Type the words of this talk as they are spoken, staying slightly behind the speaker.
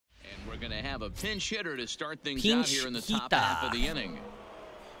going to have a pinch hitter to start things out here in the top half of the inning.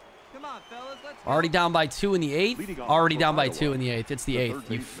 Come on, fellas, let's go. Already down by 2 in the 8th. Already down by 2 in the 8th. It's the 8th,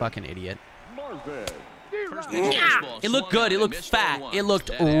 you fucking idiot. It looked good. It looked fat. It looked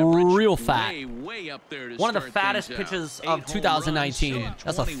real fat. One of the fattest pitches of 2019.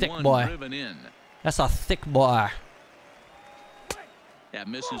 That's a thick boy. That's a thick boy. That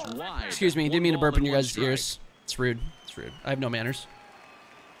misses wide. Excuse me. Didn't mean to burp in your guys' ears. It's rude. It's rude. I have no manners.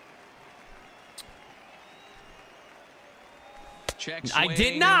 I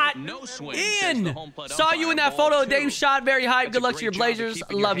did not. Ian, saw you in that photo. Dame shot. Very hype. Good luck to your Blazers.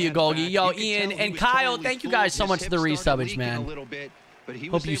 Love you, Golgi. Yo, Ian and Kyle, thank you guys so much for the resubbage, man.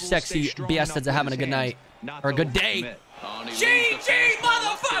 Hope you sexy bastards are having a good night. Or a good day. GG,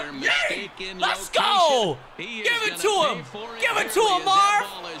 motherfucker! Yay! Let's go! Give it to him! Give it to him, Marv!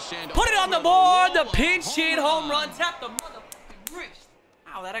 Put it on the board! The pinch hit, home run. Tap the motherfucking wrist.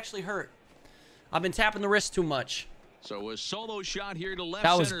 Ow, that actually hurt. I've been tapping the wrist too much. So a solo shot here to left.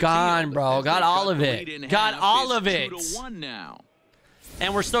 That was gone, bro. Got all of it. Got all of it.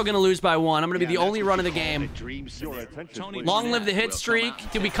 And we're still going to lose by 1. I'm going to be the only run of the game. Long live the hit streak.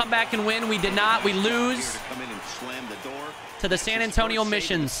 Did we come back and win? We did not. We lose to the San Antonio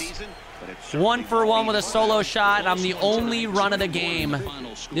Missions. 1 for 1 with a solo shot. I'm the only run of the game.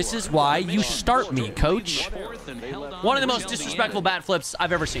 This is why you start me, coach. One of the most disrespectful bat flips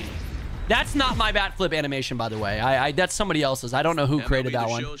I've ever seen. That's not my bat flip animation, by the way. That's somebody else's. I don't know who created that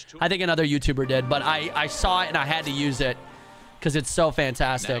one. I think another YouTuber did, but I saw it and I had to use it because it's so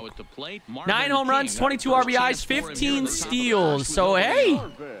fantastic. 9 home runs, 22 RBIs, 15 steals. So, hey,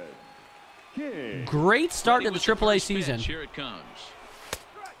 great start to the AAA season. Here it comes.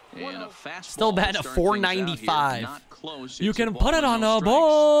 Still batting a 495. You can put it on the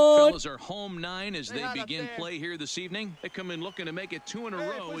board. Fellas are home 9 as they begin play here this evening. They come in looking to make it 2 in a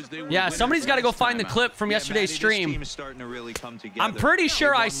row as they yeah, somebody's got to go find the clip from yesterday's stream. I'm pretty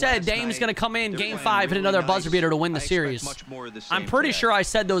sure I said Dame's going to come in Game 5 hit another buzzer beater to win the series. I'm pretty sure I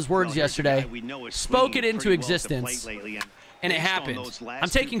said those words yesterday. Spoke it into existence. And it happened. I'm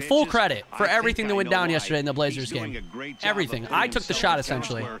taking full credit for everything that went down yesterday in the Blazers game. Everything. I took the shot,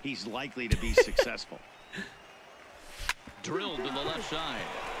 essentially. He's likely to be successful. Drilled to the left side.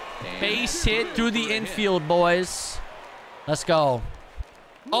 Base hit through the infield, boys. Let's go.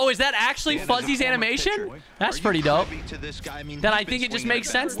 Oh, is that actually Fuzzy's animation? That's pretty dope. Then I think it just makes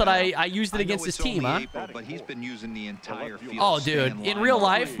sense that I used it against his team, huh? Oh, dude. In real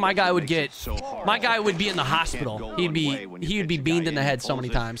life, my guy would be in the hospital. He'd be beamed in the head so many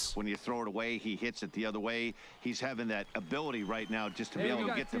times. When you throw it away, he hits it the other way. He's having that ability right now just to be able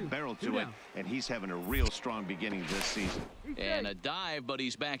to get the barrel to it, and he's having a real strong beginning this season. And a dive, but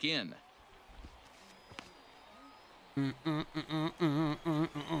he's back in. The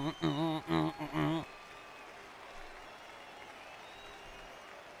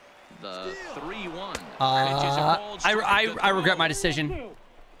 3-1. I regret my decision.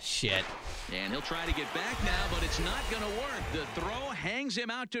 Shit. And he'll try to get back now, but it's not going to work. The throw hangs him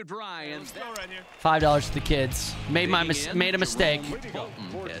out to dry. And $5 to the kids. Made a mistake.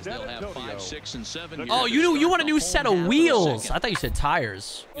 Yes, they'll have 5, 6, and 7. Oh, you want a new set of wheels? I thought you said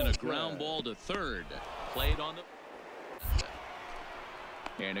tires. And a ground ball to third. Played on the.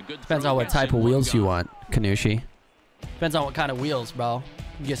 And a good depends on what type of wheels you want, Kanushi. Depends on what kind of wheels, bro.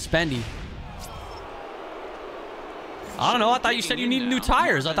 You get spendy. I don't know. I thought you said you needed new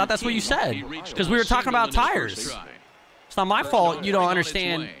tires. I thought that's what you said. Because we were talking about tires. It's not my fault you don't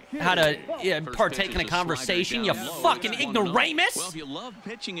understand how to partake in a conversation, you fucking ignoramus. Well, if you love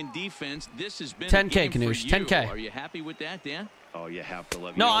pitching and defense, this has been 10K, Kanush. 10K. Are you happy with that, Dan? Oh, you have to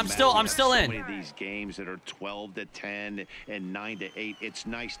love. No, I'm still in. So many of these games that are 12-10 and 9-8. It's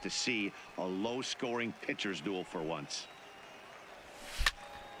nice to see a low-scoring pitcher's duel for once.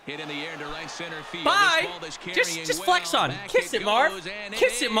 Hit in the air to right center field. Bye. Just flex on. Kiss it, Marv.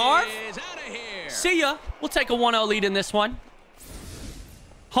 Kiss it, Marv. See ya. We'll take a 1-0 lead in this one.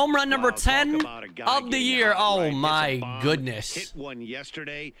 Home run number 10 of the year. Oh my goodness. Hit one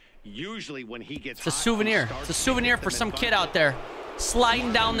yesterday. Usually when he gets it's a souvenir. It's a souvenir for some kid out there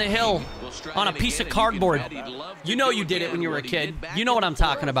sliding down the hill on a piece of cardboard. You know you did it when you were a kid. You know what I'm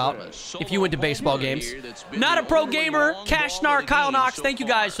talking about if you went to baseball games. Not a pro gamer. Cash Nar, Kyle Knox, thank you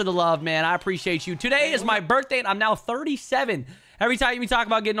guys for the love, man. I appreciate you. Today is my birthday, and I'm now 37. Every time we talk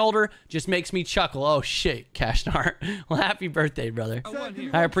about getting older, just makes me chuckle. Oh, shit, Cash Nar. Well, happy birthday, brother.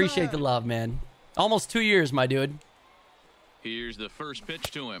 I appreciate the love, man. Almost 2 years, my dude. Here's the first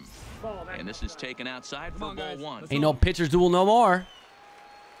pitch to him. And this is taken outside for ball 1. Ain't no pitcher's duel no more.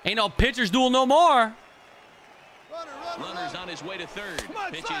 Ain't no pitcher's duel no more. Runner's on his way to third.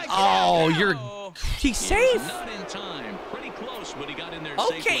 Oh, he's safe. Not in time. Pretty close, but he got in there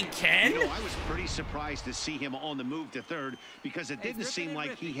Okay, safely. Ken. You know, I was pretty surprised to see him on the move to third because it didn't seem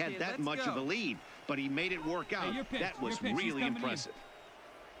like he had that much of a lead, but he made it work out. That was really impressive.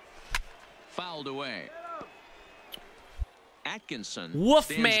 Fouled away. Atkinson.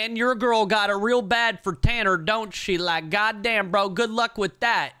 Woof, man, your girl got it real bad for Tanner, don't she? Like, goddamn, bro, good luck with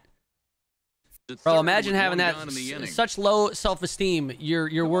that. Bro, imagine having that such low self-esteem.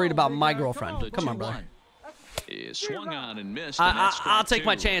 You're worried about my girlfriend. Come on, brother. Swung on and missed. I'll take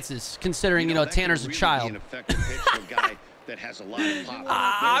my chances, considering you know Tanner's a child. I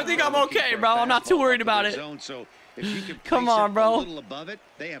think I'm okay, bro. I'm not too worried about it. Come on, bro.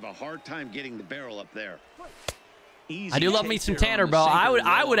 They have a hard time getting the barrel up there. I do love me some Tanner, bro.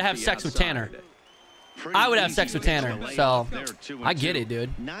 I would have sex with Tanner. I would have sex with Tanner, so I get it, dude.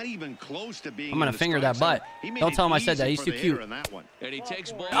 Not even close to being I'm gonna finger that butt. Don't tell him I said that. He's too cute. And he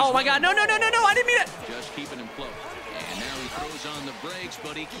takes ball. Oh my God! No! I didn't mean it. Just keeping him close. And now he throws on the brakes,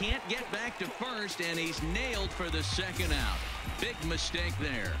 but he can't get back to first, and he's nailed for the second out. Big mistake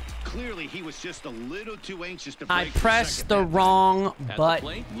there. Clearly, he was just a little too anxious to break. I pressed the wrong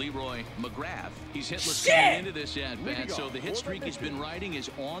button. Leroy McGrath. He's hitless coming into this at-bat, so the hit streak he's been riding is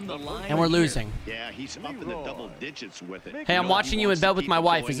on the line. And we're losing. Yeah, he's up in the double digits with it. Hey, I'm watching you in bed with my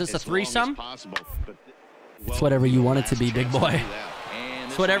wife. Is this a threesome? It's whatever you want it to be, big boy.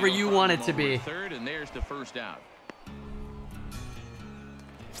 It's whatever you want it to be. Third, and there's the first out.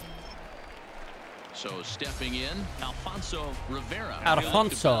 So stepping in, Alfonso Rivera.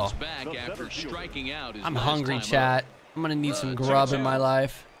 Alfonso. Back after striking out his I'm last hungry, time chat. up. I'm gonna need some grub in my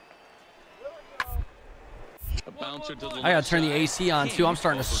life. A bouncer to the I gotta turn the AC on too. I'm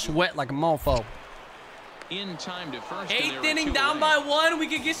starting to sweat like a mofo. In time to first. Eighth inning, down by 1. We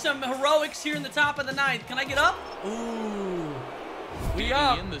could get some heroics here in the top of the 9th. Can I get up? Ooh. We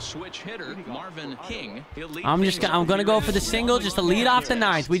up. In the switch hitter, Marvin King. I'm gonna go for the single just to lead off the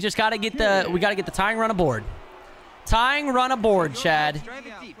 9th. We just gotta get the tying run aboard. Tying run aboard, Chad. Drive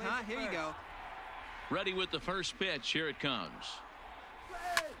it deep, huh? Here you go. Ready with the first pitch. Here it comes.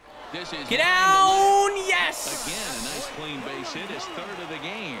 This is Get down! Yes! Again, a nice clean base hit. His third of the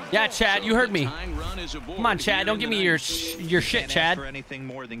game. Yeah, Chad, you heard me. Come on, Chad, don't give me your shit, Chad. For anything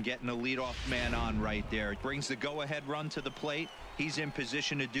more than getting a leadoff man on right there. It brings the go-ahead run to the plate. He's in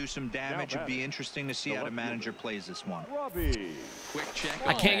position to do some damage. It'd be interesting to see how the manager plays this one. Quick check.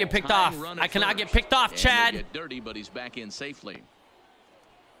 I can't get picked off. I cannot get picked off, Chad. Get dirty, but he's back in safely.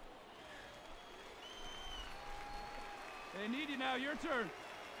 They need you now. Your turn.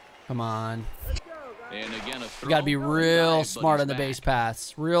 Come on. And again, You gotta be real smart on the base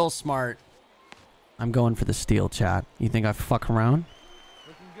paths. Real smart. I'm going for the steal, chat. You think I fuck around?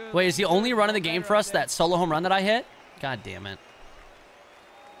 Wait, is the only run of the game for us that solo home run that I hit? God damn it.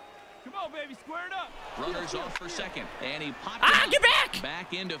 Come on, baby. Square it up. Runners off for second, and he popped get back!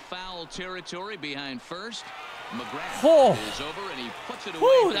 Back into foul territory behind first. McGrath Oh. is over, and he puts it away.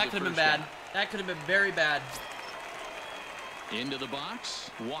 Whew, that could have been bad. That could have been very bad. Into the box,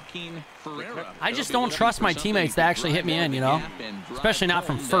 Joaquin Ferreira. I just don't trust my teammates to actually hit me in, you know? Especially not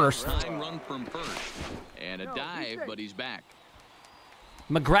from first. Run from first. And a dive, but he's back.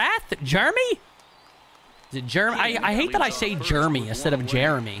 McGrath? Jeremy? Is it Jeremy? I hate that I say Jeremy instead of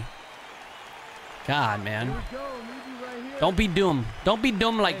Jeremy. God, man. Don't be dumb. Don't be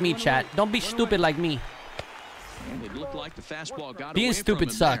dumb like me, chat. Don't be stupid like me. And it looked like the fastball got Being away stupid from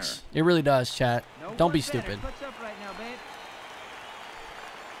him sucks. It really does, chat. Don't be stupid. What's up right now, babe?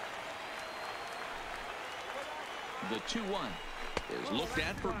 The 2-1 is looked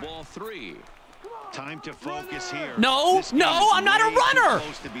at for ball 3. Time to focus here. No, I'm not a runner.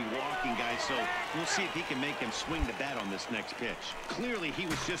 Supposed to be walking, guys, so we'll see if he can make him swing the bat on this next pitch. Clearly, he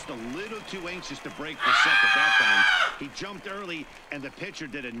was just a little too anxious to break for second that time. He jumped early, and the pitcher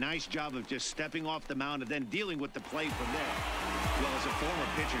did a nice job of just stepping off the mound and then dealing with the play from there. Well, as a former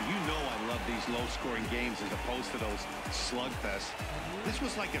pitcher, you know I love these low-scoring games as opposed to those slugfests. This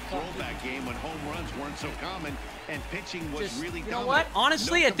was like a throwback game when home runs weren't so common and pitching was really dominant. You know what?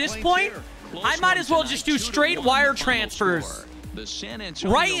 Honestly, at this point, I might as well just do straight wire transfers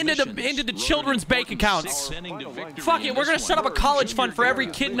right into the children's bank accounts. Fuck it, we're gonna set up a college fund for every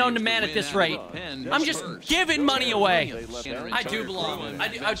kid known to man at this rate. I'm just giving money away. I do belong.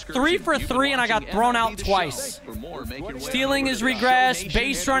 I 3 for 3 and I got thrown out twice. Stealing is regressed.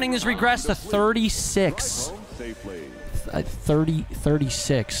 Base running is regressed to 36.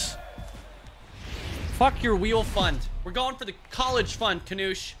 36. Fuck your wheel fund. We're going for the college fund,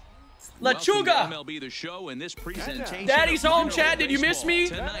 Kanoosh. Lechuga. MLB The Show in this presentation. Daddy's home, Chad. Did you miss me?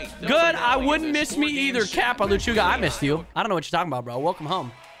 Good. I wouldn't miss me either. Kappa, Lechuga, I missed you. I don't know what you're talking about, bro. Welcome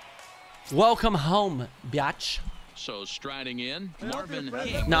home. Welcome home, biatch. So striding in, Marvin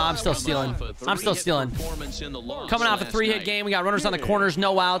King. No, I'm still stealing. I'm still stealing. Coming off a 3-hit game. We got runners on the corners,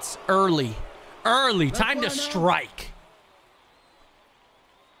 no outs. Early. Time to strike.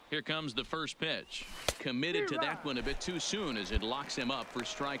 Here comes the first pitch. Committed to that one a bit too soon as it locks him up for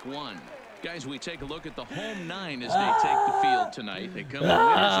strike one. Guys, we take a look at the home nine as they take the field tonight. They come in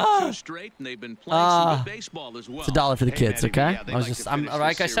winners of 2 straight, and they've been playing some good baseball as well. It's $1 for the kids, okay?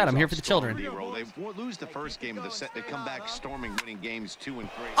 Like I said, I'm here for the children. They lose the first game of the set. They come back storming, winning games 2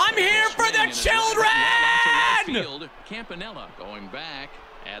 and 3. I'm here for the children! Campanella going back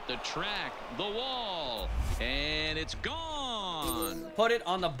at the track, the wall, and it's gone. Put it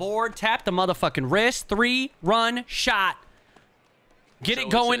on the board. Tap the motherfucking wrist. 3-run shot. Get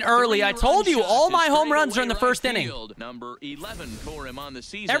it going early. I told you, all my home runs are in the first inning. Number 11 for him on the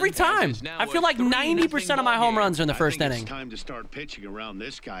season. Every time. I feel like 90% of my home runs are in the first inning. It's time to start pitching around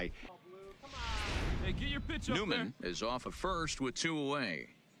this guy. Hey, get your pitch up Newman is off at first with 2 away.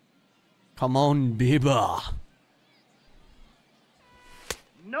 Come on, Bieber.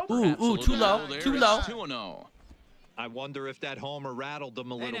 Nope. Ooh, too low. Too low. 2-0. I wonder if that homer rattled him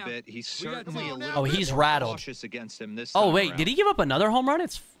a little bit. He's certainly a little he's bit rattled. cautious against him this Oh, time wait. around. Did he give up another home run?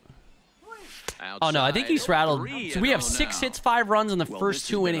 It's... Oh, no. I think he's rattled. So we have 6 hits, 5 runs in the first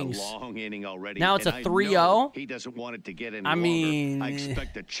 2 innings. Long inning already, now it's a 3-0. He doesn't want it to get any I mean, longer. I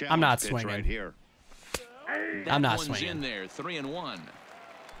expect a I'm not pitch swinging. right here. I'm not One's swinging. in there, 3-1.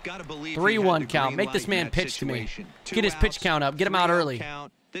 Gotta believe 3-1 count. Make this man pitch to me. Get his pitch count up. Get him out early.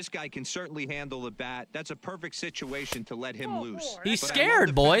 This guy can certainly handle the bat. That's a perfect situation to let him loose. He's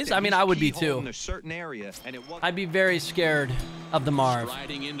scared, boys. I mean, I would be too. I'd be very scared of the Marv.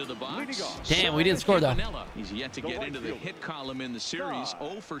 Riding into the box. Damn, we didn't score though. He's yet to get into the hit column in the series.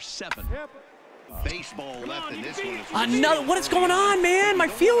 0 for 7. Baseball left in this one. Another. What is going on, man? My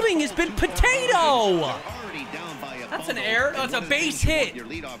fielding has been potato. That's an error. That's a base hit. Your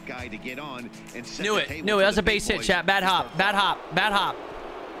leadoff guy to get on and set Knew the it. table Knew it. for That was the a base big hit, boys. chat. Bad hop. Bad hop. Bad hop.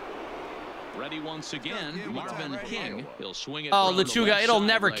 Ready once again, Marvin King. He'll swing it. Oh, Lechuga, it'll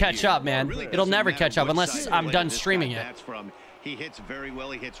never catch up, man. It'll never catch up unless I'm done streaming it. He hits very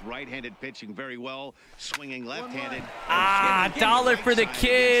well. He hits right-handed pitching very well. Swinging left-handed. $1 for the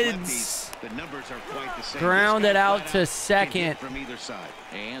kids. The numbers are quite the same. Ground it out to second. From either side.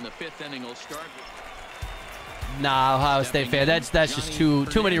 And the 5th inning will start. Nah, Ohio State fan. That's just too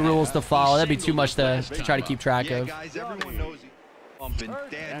many rules to follow. That'd be too much to try to keep track of. Guys, everyone knows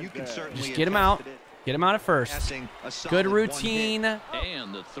Dan, you can certainly Just get him out. Get him out at first. Good routine.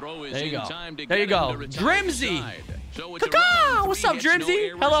 And the throw is there you in go. time to There you get go. him to retire Drimsy. side. So it's a Caw-caw! run, What's 3 up, hits, no Drimsy?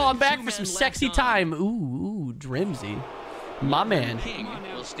 errors, Hello, I'm and back 2 for some men sexy left on. time. Ooh, Drimsy. My man. King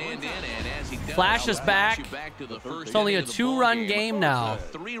will stand in, and as he does, Flash us he'll back. push you back to the first It's only a inning of the 2-run ballgame. game now. A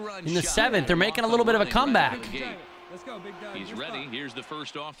 3-run In the shot. 7th, they're making a little bit of a comeback. Let's go, big dog. He's ready. Here's the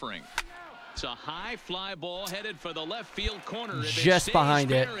first offering. It's a high fly ball headed for the left field corner. If Just stays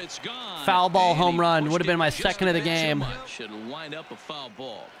behind it. fair, it's gone. Foul ball And home he run. pushed Would have been it my just second of the a bit too game. much. It'll wind up a foul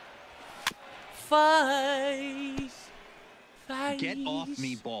ball. Get off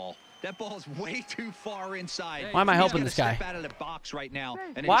me, ball. That ball's way too far inside. Why am I He's helping gotta this guy? Step out of the box right now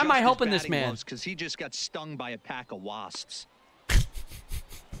and Why am I adjust his helping this batting man? gloves, 'cause he just got stung by a pack of wasps.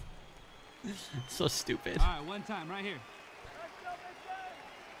 So stupid. All right, one time right here.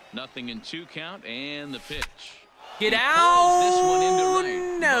 Nothing in 2 count and the pitch. Get He pulls out! this one into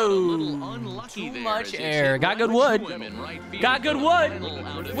right, but a little No. unlucky Too there much as it's air. hit Got right good to wood. him in right field. Got good A wood. little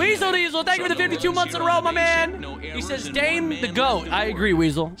out of Weasel field. Diesel, thank you for the So 52 no months in a runs row, my here on base hit, man. no He errors, says and Dame one the man GOAT. left to I work. agree,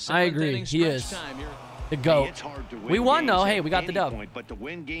 Weasel. I 7th agree. inning He stretch is. time here. The GOAT. It's hard to win We won, though. games Hey, at we got the any dub. point, but to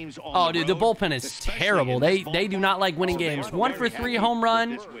win games on Oh, the dude, the road, bullpen is especially terrible. in They this do not like winning ballpark, games. they 1 are for very 3 happy home with run,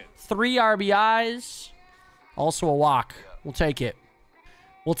 this win. 3 RBIs, also a walk. We'll take it.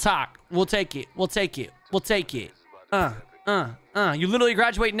 We'll talk. We'll take it. We'll take it. We'll take it. You literally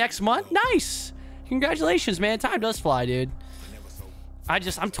graduate next month? Nice. Congratulations, man. Time does fly, dude.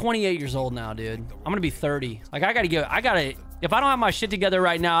 I'm 28 years old now, dude. I'm gonna be 30. Like, if I don't have my shit together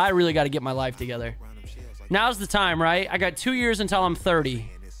right now, I really gotta get my life together. Now's the time, right? I got 2 years until I'm 30.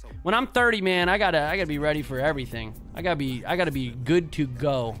 When I'm 30, man, I gotta be ready for everything. I gotta be good to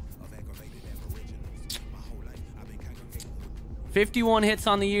go. 51 hits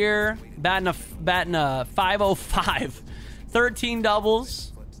on the year, batting a 505, 13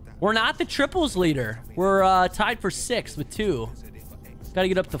 doubles. We're not the triples leader. We're tied for 6th with 2. Got to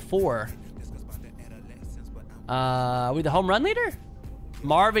get up to 4. Are we the home run leader?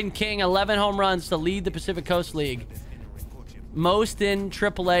 Marvin King, 11 home runs to lead the Pacific Coast League. Most in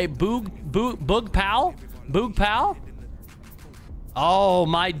AAA. Boog Powell? Boog Powell? Oh,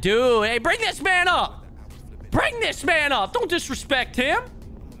 my dude. Hey, bring this man up. Bring this man up. Don't disrespect him.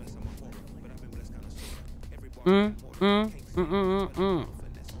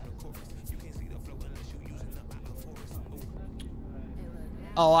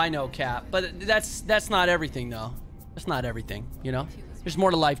 Oh, I know, Cap. But that's not everything, though. That's not everything, you know? There's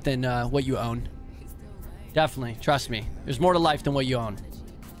more to life than what you own. Definitely. Trust me. There's more to life than what you own.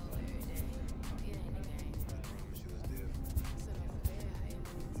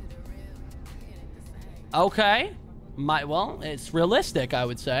 Okay. Well, it's realistic, I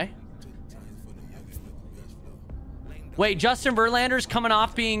would say. Wait, Justin Verlander's coming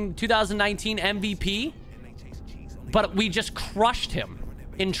off being 2019 MVP? But we just crushed him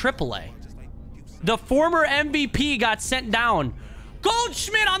in AAA. The former MVP got sent down.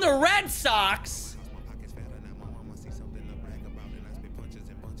 Goldschmidt on the Red Sox.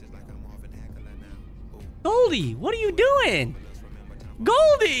 Goldie, what are you doing?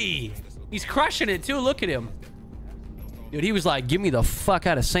 Goldie! He's crushing it, too. Look at him. Dude, he was like, get me the fuck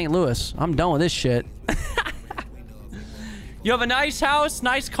out of St. Louis. I'm done with this shit. You have a nice house,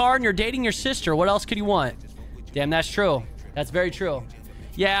 nice car, and you're dating your sister. What else could you want? Damn, that's true. That's very true.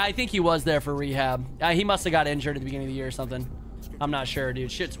 Yeah, I think he was there for rehab. He must have got injured at the beginning of the year or something. I'm not sure,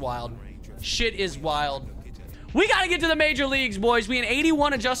 dude. Shit's wild. Shit is wild. We got to get to the major leagues, boys. We had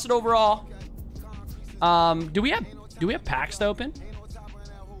 81 adjusted overall. Do we have packs to open?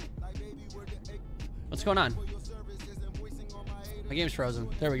 What's going on? My game's frozen.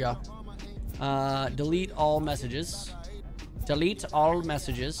 There we go. Delete all messages. Delete all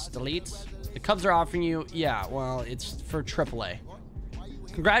messages. Delete. The Cubs are offering you... Yeah, well, it's for AAA.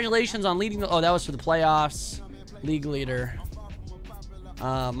 Congratulations on leading the... Oh, that was for the playoffs. League leader.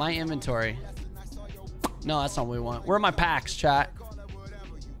 My inventory. No, that's not what we want. Where are my packs, chat?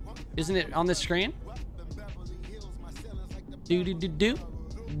 Isn't it on this screen?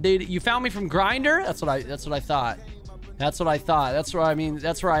 You found me from Grindr? That's what I thought. That's what I thought. That's where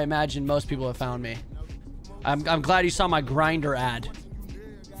that's where I imagine most people have found me. I'm glad you saw my Grindr ad.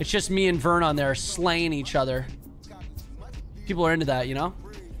 It's just me and Vern on there slaying each other. People are into that, you know?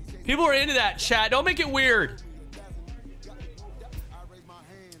 People are into that, chat. Don't make it weird.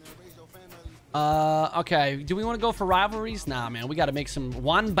 Okay. Do we want to go for rivalries? Nah, man. We got to make some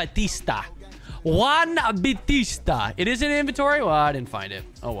Juan Bautista. Juan Bautista. It is in inventory? Well, I didn't find it.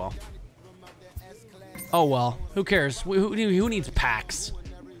 Oh, well. Oh, well. Who cares? Who needs packs?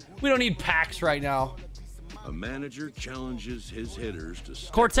 We don't need packs right now. A manager challenges his hitters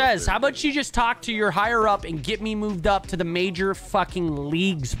to... Cortez, how about you just talk to your higher up and get me moved up to the major fucking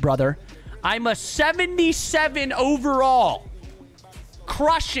leagues, brother? I'm a 77 overall.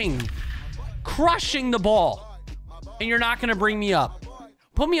 Crushing the ball. And you're not going to bring me up.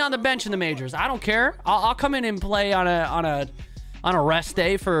 Put me on the bench in the majors. I don't care. I'll come in and play on a rest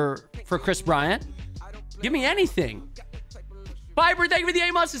day for Chris Bryant. Give me anything. Viper, thank you for the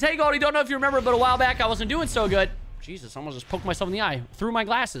A-Muses. Hey, Goldie, don't know if you remember, but a while back I wasn't doing so good. Jesus, I almost just poked myself in the eye through my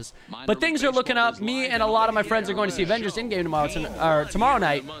glasses. But things are looking up. Me and a lot of my friends are going to see Avengers Endgame tomorrow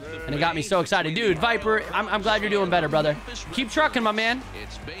night, and it got me so excited. Dude, Viper, I'm glad you're doing better, brother. Keep trucking, my man.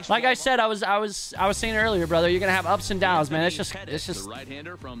 Like I said, I was saying earlier, brother, you're gonna have ups and downs, man. It's just. The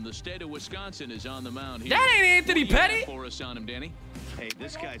right-hander from the state of Wisconsin is on the mound here. That ain't Anthony Petty. For us on him, Danny. Hey,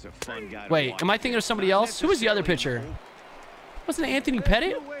 this guy's a fun guy. Wait, am I thinking of somebody else? Who was the other pitcher? Wasn't it Anthony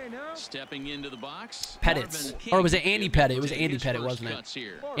Pettit? Stepping into the box. Pettit's. Or was it Andy Pettit? It was Andy Pettit, wasn't it?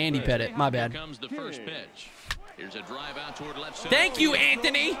 Andy Pettit. My bad. Here comes the first pitch. Here's a drive out toward left center. Thank you,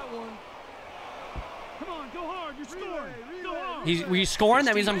 Anthony. Come on, go hard. You're scoring. Go hard. He's scoring?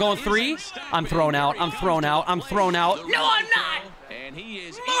 That means I'm going 3? I'm thrown out. I'm thrown out. I'm thrown out. No, I'm not. And he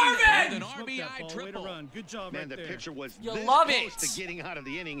is Marvin! in with an RBI triple. Good job. Man, the pitcher was You this love close it. to getting out of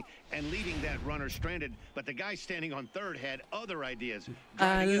the inning and leaving that runner stranded, but the guy standing on third had other ideas.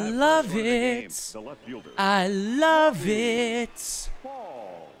 I love it. I love it.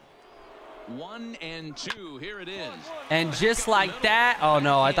 1 and 2. Here it is. And just like that. Oh,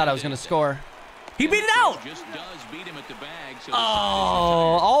 no. I thought I was going to score. He beat it out. Just does beat him at the bag. So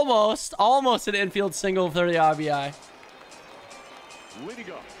Oh, almost an infield single for the RBI.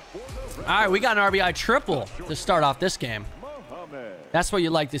 All right, we got an RBI triple to start off this game. That's what you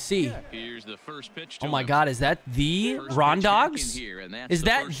like to see. Here's the first pitch to Oh my him. God, is that the First Ron pitch back Dogs? in here, and that's Is the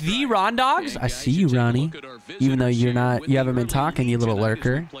that first the strike. Ron Dogs? And I guys see should you, take a Ronnie. look at our Even though visitors you're here not, with you the haven't been early talking, you lead little tonight as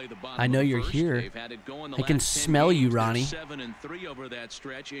we lurker. play the bottom I of know the you're first. here. They've had it going the I can last 10 smell you, games. They're Ronnie. 7-3 over that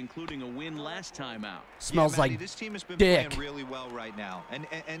stretch, including a win last time out. Smells Matty, like this team has been dick. playing really well right now,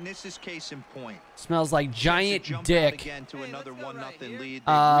 and this is case in point. Smells like giant Jump out dick. again to another 1-0 lead.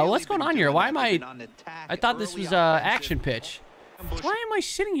 What's going on here? Why am I thought this was action pitch. Why am I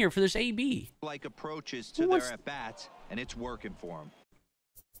sitting here for this AB? Like approaches to their at bats, and it's working for them.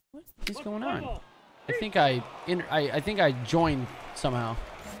 What is going on? I think I joined somehow.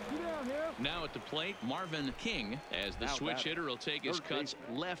 Now at the plate, Marvin King, as the switch hitter, will take his cuts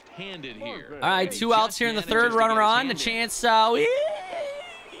left-handed here. All right, 2 outs here in the third. Runner on. The chance.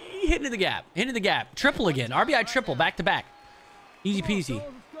 Hit into the gap. Into the gap. Triple again. RBI triple. Back to back. Easy peasy.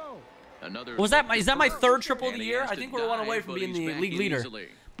 Another Is that my third triple of the and he year? has I to think we're one dive, away from but being he's the back league in leader. easily.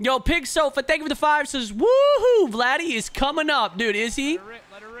 Yo, Pig Sofa, thank you for the 5. Says, woohoo, Vladdy is coming up. Dude, is he?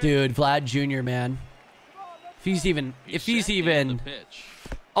 Dude, Vlad Jr., man. If he's even,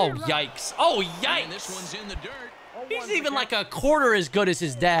 oh, yikes. Oh, And this yikes. one's in the dirt. He's even like a quarter as good as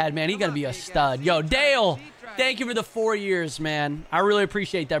his dad, man. He's going to be a stud. Yo, Dale, thank you for the 4 years, man. I really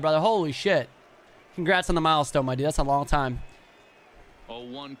appreciate that, brother. Holy shit. Congrats on the milestone, my dude. That's a long time.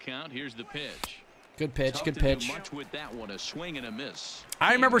 0-1 count. Here's the pitch. Good pitch, Tough good to do pitch. much with that one, a swing and a miss.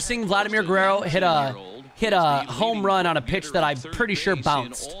 I remember seeing Vladimir Guerrero hit a home run on a pitch that I'm pretty sure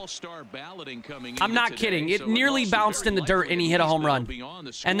bounced. I'm not kidding. It nearly bounced in the dirt and he hit a home run.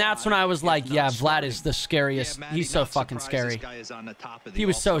 And that's when I was like, yeah, Vlad is the scariest. He's so fucking scary. He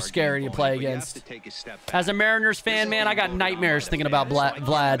was so scary to play against. As a Mariners fan, man, I got nightmares thinking about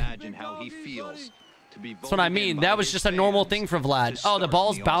Vlad. That's what I mean. That was just a normal thing for Vlad. Oh, the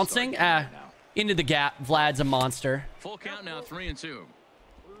ball's bouncing? Into the gap. Vlad's a monster. Full count now, 3-2.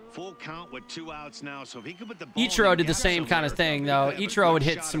 Full count with 2 outs now, so if he could put the ball Ichiro in did the same kind of thing, though. Ichiro would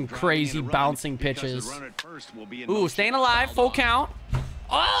hit some crazy bouncing pitches. Ooh, staying alive. Full count.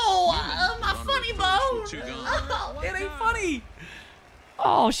 Oh, my funny bone. Oh, it ain't funny.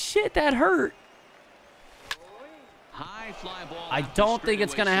 Oh, shit, that hurt. High fly ball. I don't think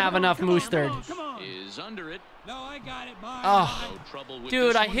it's going to have enough mustard. Is under it. No, I got it. Oh, No trouble with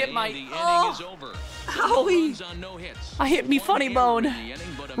dude, this I one, hit and my... the inning Oh, is over. owie. Runs on no hits. I hit me One funny error bone. in the inning,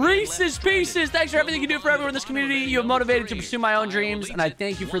 but a man Reese's left stranded. Pieces. Thanks for everything you do for everyone in this community. You have motivated to pursue my own dreams, and I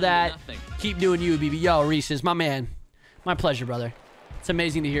thank you for that. Keep doing you, BB. Yo, Reese's, my man. My pleasure, brother. It's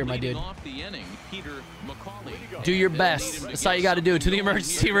amazing to hear, my dude. Leading off the inning, Peter McCauley. Do your best. That's all you got to do. To the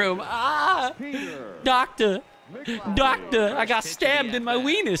emergency room. Ah, doctor. Doctor, I got stabbed in my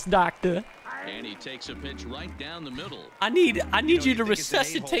weenus, doctor. And he takes a pitch right down the middle. I need you to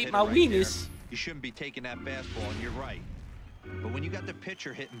resuscitate my weenus. You shouldn't be taking that fastball, and you're right. But when you got the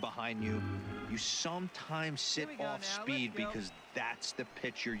pitcher hitting behind you, you sometimes sit off speed because that's the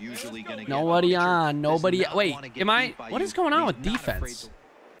pitch you're usually going to get. Nobody on. Nobody. Wait, What what is going on with defense?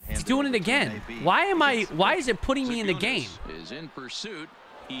 He's doing it again. Why is it putting me in the game? Is in pursuit.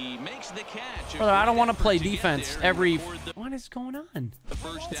 He makes the catch. Brother, I don't want to play defense every... What is going on?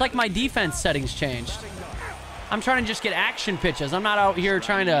 It's like my defense settings changed. I'm trying to just get action pitches. I'm not out here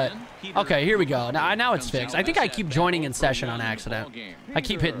trying to... Okay, here we go. Now it's fixed. I think I keep joining in session on accident. I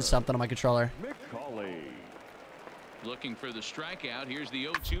keep hitting something on my controller. Looking for the strikeout. Here's the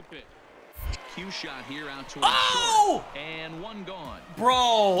 0-2 pitch. Cue shot here out to Oh! and one gone.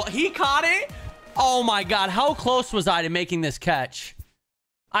 Bro, he caught it? Oh my God, how close was I to making this catch?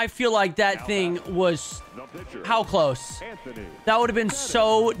 I feel like that thing was... How close? That would have been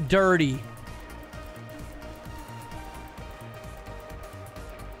so dirty.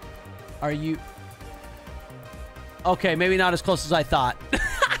 Are you... Okay, maybe not as close as I thought.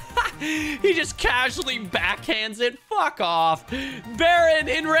 He just casually backhands it. Fuck off. Baron,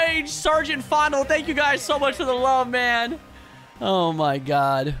 Enraged, Sergeant Fondle, thank you guys so much for the love, man. Oh my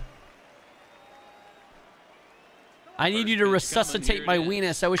God. I need you to resuscitate my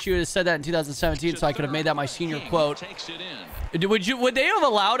weenus. I wish you would have said that in 2017 so I could have made that my senior quote. Would they have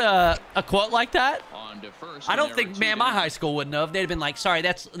allowed a quote like that? I don't think, man, my high school wouldn't have. They'd have been like, sorry,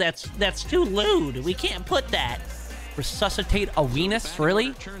 that's too lewd. We can't put that. Resuscitate a weenus?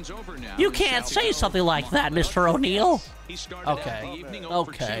 Really? You can't say something like that, Mr. O'Neill. Okay.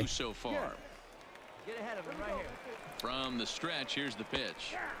 Okay. From the stretch, here's the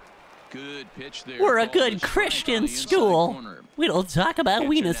pitch. Good pitch there. We're a good Christian school. We don't talk about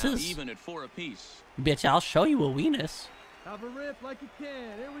weenuses. Even at 4 apiece. Bitch, I'll show you a weenus. Have a rip like you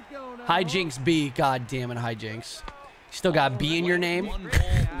can. Here we go now. Hijinks B. God damn it, Hijinks. Still got B in your name? One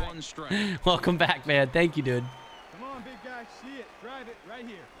ball, one strike. Welcome back, man. Thank you, dude. Come on, big guy. I see it. Drive it right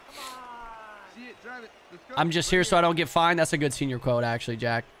here. Come on. See it. Drive it. Let's go. I'm just here so I don't get fined. That's a good senior quote, actually,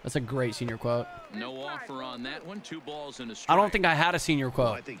 Jack. That's a great senior quote. No offer on that one. 2 balls and a strike. I don't think I had a senior Well,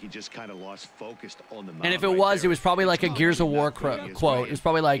 quote. I think he just kind of lost focus on the mound. And if it right was, there. it was probably like a It's Gears of probably War not going his quote. way. It was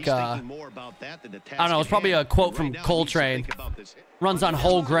probably like, He's thinking more about that than the task I don't know. It's at probably a hand. quote Right from now, he needs to Coltrane. think about this hit. Runs on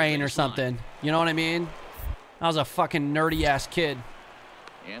whole grain or something. You know what I mean? I was a fucking nerdy-ass kid.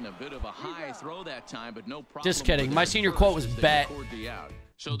 And a bit of a high throw that time, but no problem. Just kidding. with My it senior first quote was as they bet. record the out.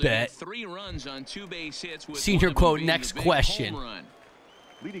 So they Bet. get 3 runs on 2 base hits with Senior one of them quote, being next the big question. home run.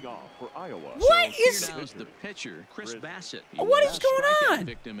 Leading off for Iowa. What So is... here now is the pitcher, Chris Bassett. He What was is a going strikeout on?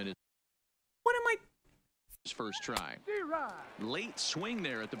 Victim in What am I... his first try. Late swing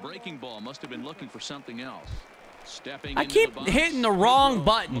there at the breaking ball. Must have been looking for something else. Stepping I into keep the box, hitting the wrong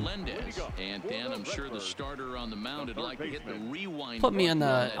button. Melendez. And Dan, I'm sure the starter on the mound would like to hit the rewind. Put me on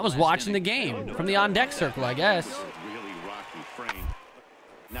button on the... that I was last watching the inning. game from the on-deck circle, I guess. Really rocky frame.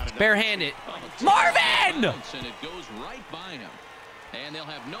 Not enough. Barehanded. Oh, Marvin! And it goes right by him. And they'll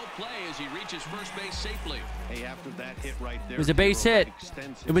have no play as he reaches first base safely. Hey, after that hit right there, It was a base hit.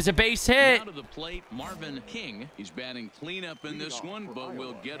 It was a base hit. Now to the plate, Marvin King. He's batting cleanup in this one, but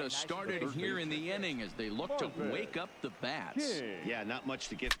will get us started here in the inning as they look to wake up the bats. Yeah, not much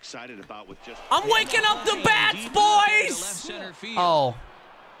to get excited about with just. I'm waking up the bats, Deep out there to left boys! center field. Oh.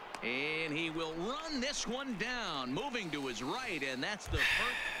 And he will run this one down, moving to his right, and that's the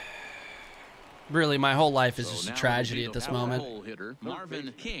first. Really, my whole life is just a now tragedy will at be this the moment. hole hitter,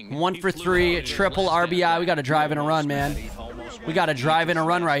 Marvin King. 1 He for flew 3, out to triple his left RBI. hand. We got to drive in a run, man. We got to drive in a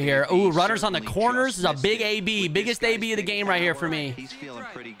run right here. Ooh, runners on the corners is a big AB. Biggest AB of the game right here for me. He's feeling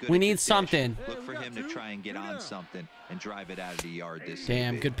pretty good. We at need the dish. something. Look for him to try and get on something and drive it out of the yard this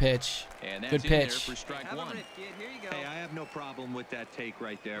Damn, AB. good pitch. And that's Good in there pitch. for strike one. Hey, I have no problem with that take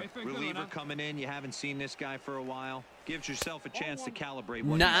right there. Hey, good Reliever one, huh? coming in. You haven't seen this guy for a while. Gives yourself a chance to calibrate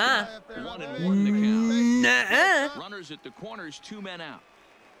what Nuh-uh. he's got. 1-1 the count. Nuh-uh. Runners at the corners, 2 men out.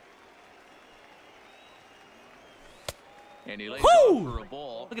 And he lays Whoo! off for a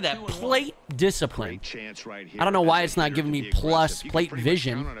ball. Look at that 2-1. plate discipline. Great chance right here. I don't know why As a it's not hitter giving to me be plus aggressive. You can plate pretty much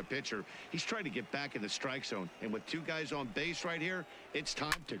vision. count on a pitcher. He's trying to get back in the strike zone, and with 2 guys on base right here, it's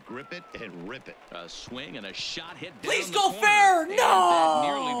time to grip it and rip it. A swing and a shot hit down Please the go corner. fair. And No. that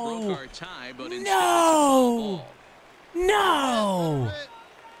nearly broke our tie, but instead No. it's a foul ball. No.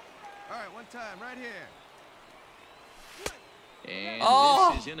 All right, one time, right here. And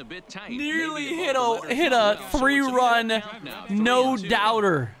Oh, this is in a bit tight. Nearly Maybe hit above the a letter hit a now. So it's 3-run, fair count now, no 3-2.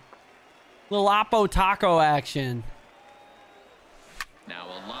 doubter. Little Oppo Taco action. Now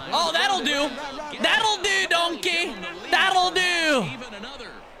a line. Oh, that'll do. That'll do, donkey. That'll do. Even another.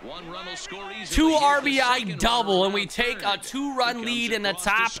 1 run will score easily. 2 Here's the RBI second double, runner and we on take a third. 2-run He lead comes in the across to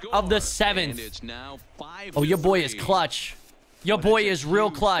top score, of the and 7th. it's now 5 Oh, your to boy is 3. clutch. Your Well, boy that's is a real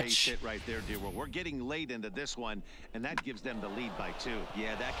huge base clutch. hit right there, D-Roll. We're getting late into this one, and that gives them the lead by 2.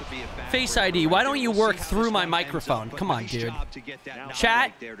 Yeah, that could be a backbreaker Face ID, right why there. don't you We'll work see how through this my one ends microphone? up, but Come on, nice dude. job to get that knock Chat,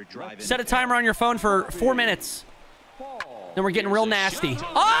 right there to drive in set a the timer on your phone for 4 minutes. Then we're getting real nasty.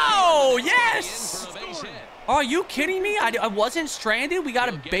 Oh, yes! In for a base hit. Are you kidding me? I wasn't stranded. We got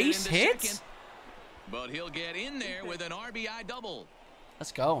a He'll get it base into hit? second, but he'll get in there with an RBI double.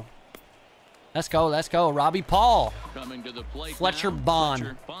 Let's go. Let's go. Let's go. Robbie Paul. Coming to the plate Fletcher now, Bond.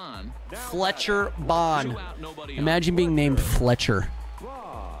 Fletcher Bond. Fletcher Bond. 2 out, nobody on. Imagine being named Fletcher.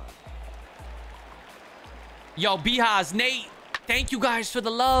 Yo, Bihaz, Nate, thank you guys for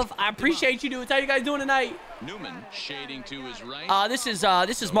the love. I appreciate you, dudes. How you guys doing tonight? Newman shading to his right. This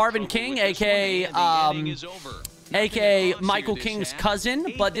is Marvin King, aka aka Michael King's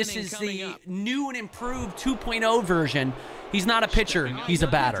cousin, but this is the new and improved 2.0 version. He's not a pitcher. He's a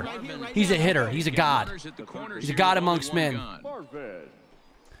batter. He's a hitter. He's a god. He's a god amongst men.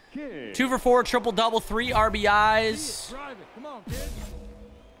 2 for 4, triple-double, 3 RBIs. Drive it. Come on, kid.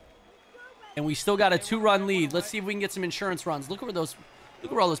 And we still got a 2-run lead. Let's see if we can get some insurance runs. Look where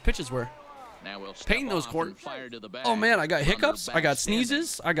all those pitches were. Now we'll step Painting those off corners. and fire to the bag. Oh, man, I got Runner hiccups. I back got standing.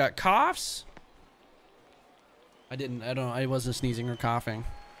 sneezes. I got coughs. I wasn't sneezing or coughing.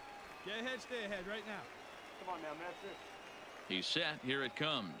 Get ahead, stay ahead right now. Come on now, man. That's it. He's set. Here it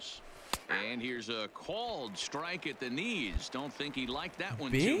comes. And here's a called strike at the knees. Don't think he liked that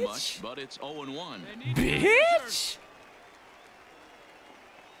one too Bitch. much, but it's 0-1. Bitch!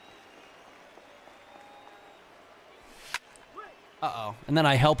 Uh-oh. And then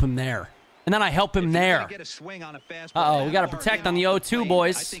I help him there. And then I help him there. Get a swing on a fastball Uh-oh, we got to that protect far on the off 0-2, plate,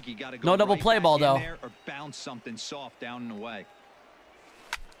 boys. I think you gotta go No double right play back ball, in though. there or bounce something soft down and away.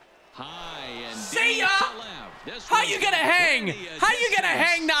 High and See ya! deep to left. This How one's you gonna got hang? plenty of How you gonna distance.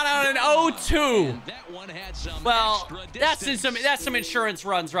 hang not on an 0-2? And that one had some Well, extra that's some insurance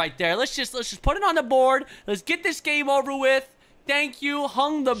runs right there. Let's just put it on the board. Let's get this game over with. Thank you.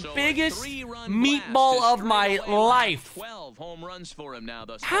 Hung the biggest meatball of my life. 12 home runs for him now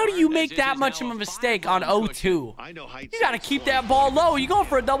thus How do far, you as make this that is much now of a a mistake on 5-run 0-2? You You got to keep that ball low. You going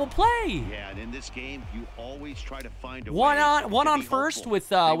for a double play. Yeah, and in this game, you always try to find a One way on to be first hopeful. with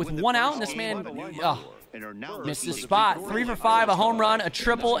They win the one out, first and this game man and are now missed looking the to spot. beat 3 for Florida. 5, a home run, a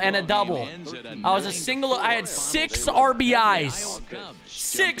triple, and a double. I was a single. I had 6 RBIs.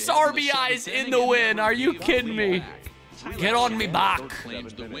 6 RBIs in the win. Are you kidding me? Get on me back.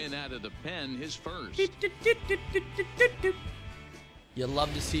 Claims the win out of the pen, his first. You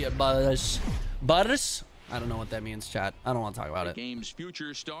love to see it, Butters. Butters? I don't know what that means, chat. I don't want to talk about it. Game's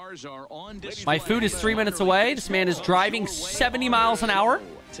future stars are on display. My food is 3 minutes away. This man is driving 70 miles an hour.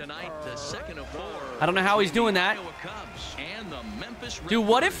 Tonight, the second of 4. I don't know how he's doing that. Dude,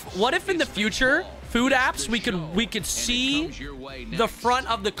 what if in the future, food apps, we could see the front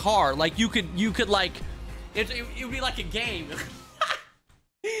of the car? Like you could like it would be like a game.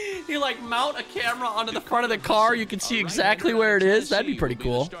 You like mount a camera onto the front of the car, you can see exactly where it is. That'd be pretty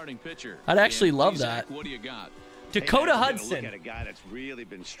cool. I'd actually love that. Dakota Hudson. Look at a guy that's really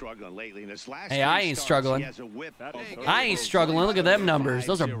been struggling lately. In his last Hey, I 3 ain't starts, struggling. he has a whip. I ain't struggling. Look at them numbers.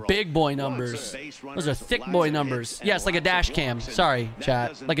 Those are big boy numbers. Those are thick boy numbers. Yes, like a dash cam. Sorry,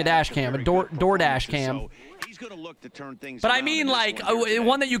 chat. Like a dash cam, a door dash cam. But I mean like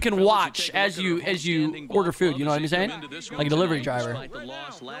one that you can watch as you order food. You know what I'm saying? Like a delivery driver. I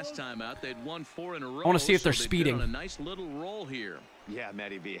want to see if they're speeding. Yeah,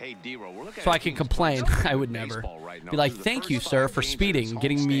 Matty V. Hey, D-Roll, we're looking So at I can complain. I would never. Be like, thank you, sir, for speeding,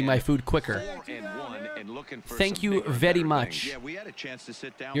 getting me my food quicker. Thank you very much. Yeah, we had a chance to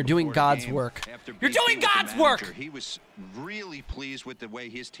sit down. You're doing before the God's game work. after You're speaking doing with the God's work. manager. He was really pleased with the way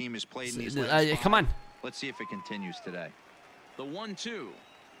his team has played in these last 5. Come on. Let's see if it continues today. The 1-2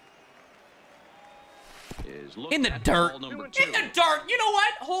 is In the dirt. In the dirt. You know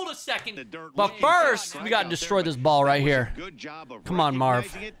what? Hold a second. But first, we got to destroy this ball right here. Come on,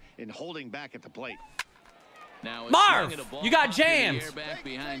 Marv. And holding back at the plate. Marv, you got jammed.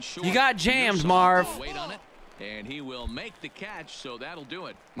 You got jammed, Marv. And he will make the catch, so that'll do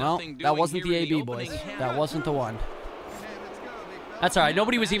it. Well, that wasn't the AB, boys. That wasn't the one. That's all right.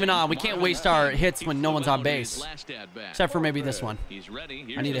 Nobody was even on. We can't waste our hits when no one's on base. Except for maybe this one.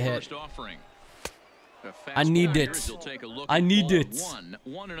 I need a hit. I need it. I need it.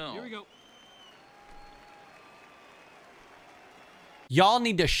 1-0. Here we go. Y'all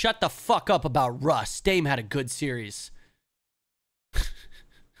need to shut the fuck up about Russ. Dame had a good series.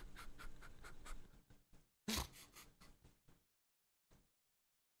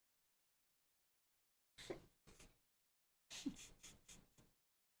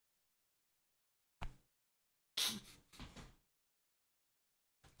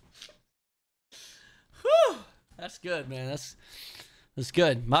 Whew. That's good, man. That's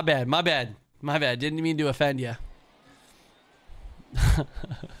good. My bad. My bad. My bad. Didn't mean to offend you.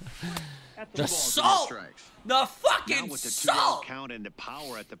 The salt. The fucking salt. Count and the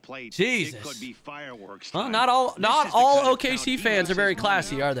power at the plate. Jesus. It could be fireworks. Well, not all OKC fans are very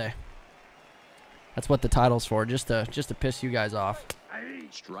classy, are they? That's what the title's for, just to piss you guys off.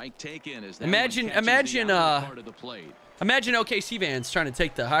 Strike taken as imagine OKC fans trying to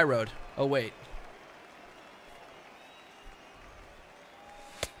take the high road. Oh wait.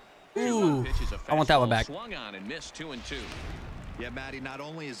 Ooh, I want that one back. Swung on and missed 2-2. Yeah, Matty, not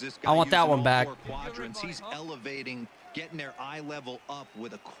only is this guy I want that one back. 4 quadrants, he's elevating, getting their eye level up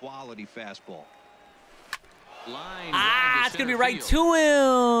with a quality fastball. It's going to be right to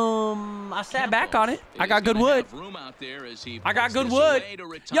him. I sat back on it. I got good wood. I got good wood.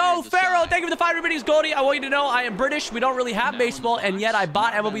 Yo, Pharaoh, thank you for the 5 minutes, Goldie. I want you to know I am British. We don't really have baseball, and yet I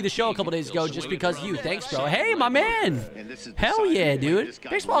bought MLB The Show a couple days ago just because of you. Thanks, bro. Hey, my man. Hell yeah, dude.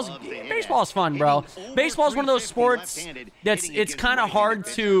 Baseball's fun, bro. Baseball's one of those sports that's it's kind of hard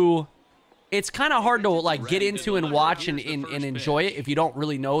to... It's kind of hard to like get into and watch and enjoy it if you don't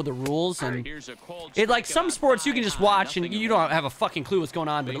really know the rules. And it like some sports you can just watch and you don't have a fucking clue what's going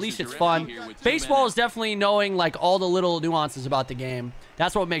on, but at least it's fun. Baseball is definitely knowing like all the little nuances about the game.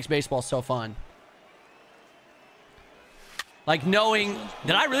 That's what makes baseball so fun. Like knowing,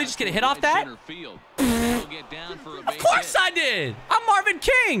 did I really just get a hit off that? Of course I did. I'm Marvin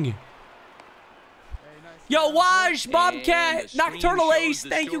King. Yo, Waj, Bobcat, Nocturnal Ace,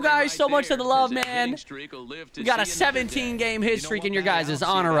 thank you guys so much for the love, man. We got a 17-game hit streak in your guys'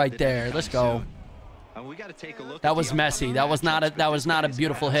 honor right there. Let's go. We got to take a look. That was messy. That was not a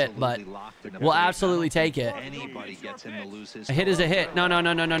beautiful hit, but we'll absolutely take it. Anybody gets him to lose his. A hit is a hit. No.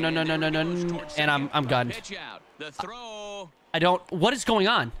 And I'm gunned. I don't. What is going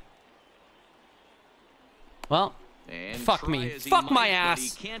on? Well, fuck me. Fuck my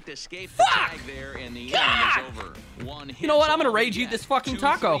ass. Fuck! God! You know what? I'm gonna rage eat this fucking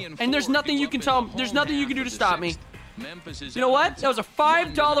taco. And there's nothing you can tell. There's nothing you can do to stop me. You know what? That was a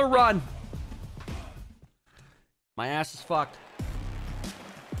 $5 run. My ass is fucked.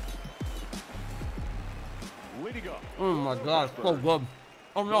 Oh my god, so good.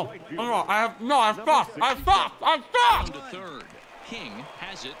 Oh no. Oh no. I stopped. To third. King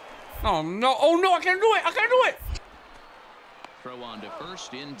has it. Oh no. Oh no, I can't do it. Throw on to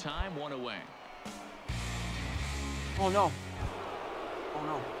first in time, one away. Oh no.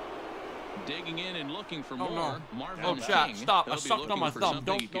 Digging in and looking for Oh, more. no. Marvin Oh, chat, King. stop. I He'll be sucked on my looking for thumb.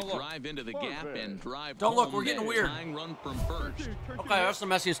 something he Don't could look. drive into the gap and drive Don't look, home we're getting that weird. tying run from first. Okay, that's the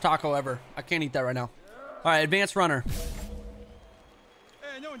messiest taco ever. I can't eat that right now. All right, advanced runner.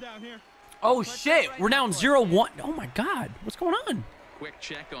 Hey, no one down here. Oh shit, we're down 0-1. Oh my god, what's going on? Quick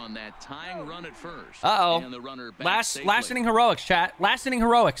check on that tying run at first. Uh-oh. And the runner back Last safely. inning heroics, chat. Last inning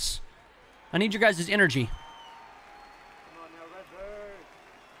heroics. I need your guys' energy.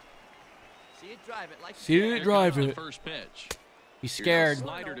 See it drive Here it. comes the first pitch. He's scared.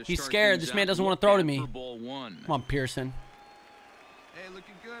 He's scared. This man doesn't want to throw to me. Come Come on, Pearson. Hey,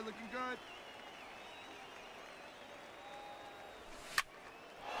 looking good, looking good.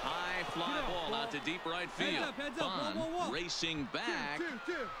 High fly ball out to deep right field. Heads up, Bond whoa. racing back.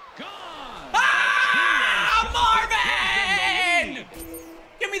 Two. Gone! Ah, Marvin!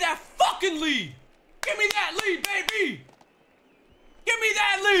 Give me that fucking lead. Give me that lead, baby. Give me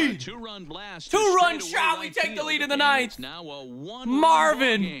that lead. Two-run blast. Two-run shot. We take the lead in the ninth. Now a one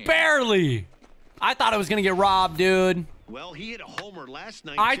Marvin, barely. I thought it was going to get robbed, dude. Well, he hit a homer last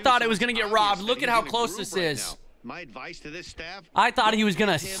night. I too, thought so it was gonna it's get robbed. obvious Look that at he's how in a close groove this right is. now. My advice to this staff: I thought he was going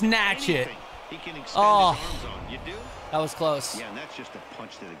to him snatch it. anything he can extend Oh. his arms on. You do? That was close. Yeah, and that's just a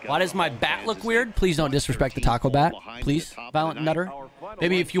punch to the gut. Why does my bat look weird? Please don't disrespect the taco bat. Please, Violent Nutter.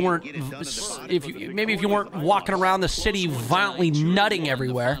 Maybe if you weren't, maybe if you weren't walking around the city violently nutting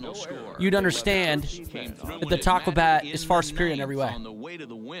everywhere, you'd understand that the taco bat is far superior in every way.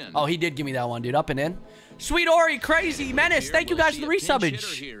 Oh, he did give me that one, dude. Up and in. Sweet Ori, Crazy Menace. Thank you guys for the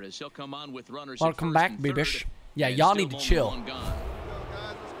resubbage. Welcome back, babish. Yeah, y'all need to chill.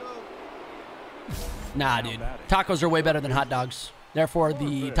 Nah, dude. Tacos are way better than hot dogs. Therefore,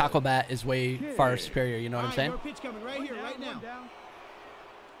 the taco bat is way far superior. You know what I'm saying? Pitch coming right here, right now.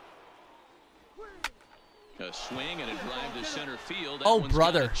 A swing and a drive to center field. That Oh, one's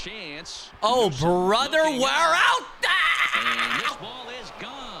brother. got a chance. Oh, brother, Looking we're out And this there! ball is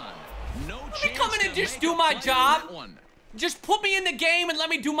gone. No Let me chance come in to and just make do a my play on job. that one. Just put me in the game and let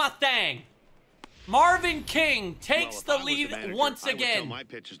me do my thing. Marvin King takes Well, the if I was lead manager, once I would tell again. my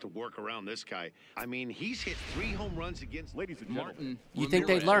pitchers to work around this guy. I mean, he's hit 3 home runs against. Ladies and Martin You think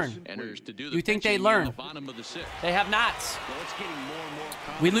they'd Ramirez learn? enters to do the You think they'd pitching in learn? the bottom of the sixth. They have not. Well, it's getting more and more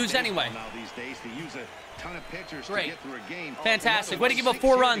common We lose in anyway. baseball now these days to use a ton of pitchers Great. to get through a game. Fantastic. Way to give up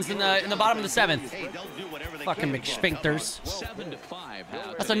 4 runs in the bottom of the 7th. Hey, they'll do whatever they Fucking can. McSpinksters. 7-5. how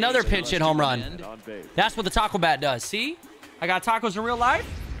That's today's another pinch hit home run. end. That's what the taco bat does. See? I got tacos in real life,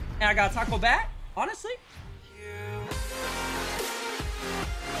 and I got a taco bat. Honestly,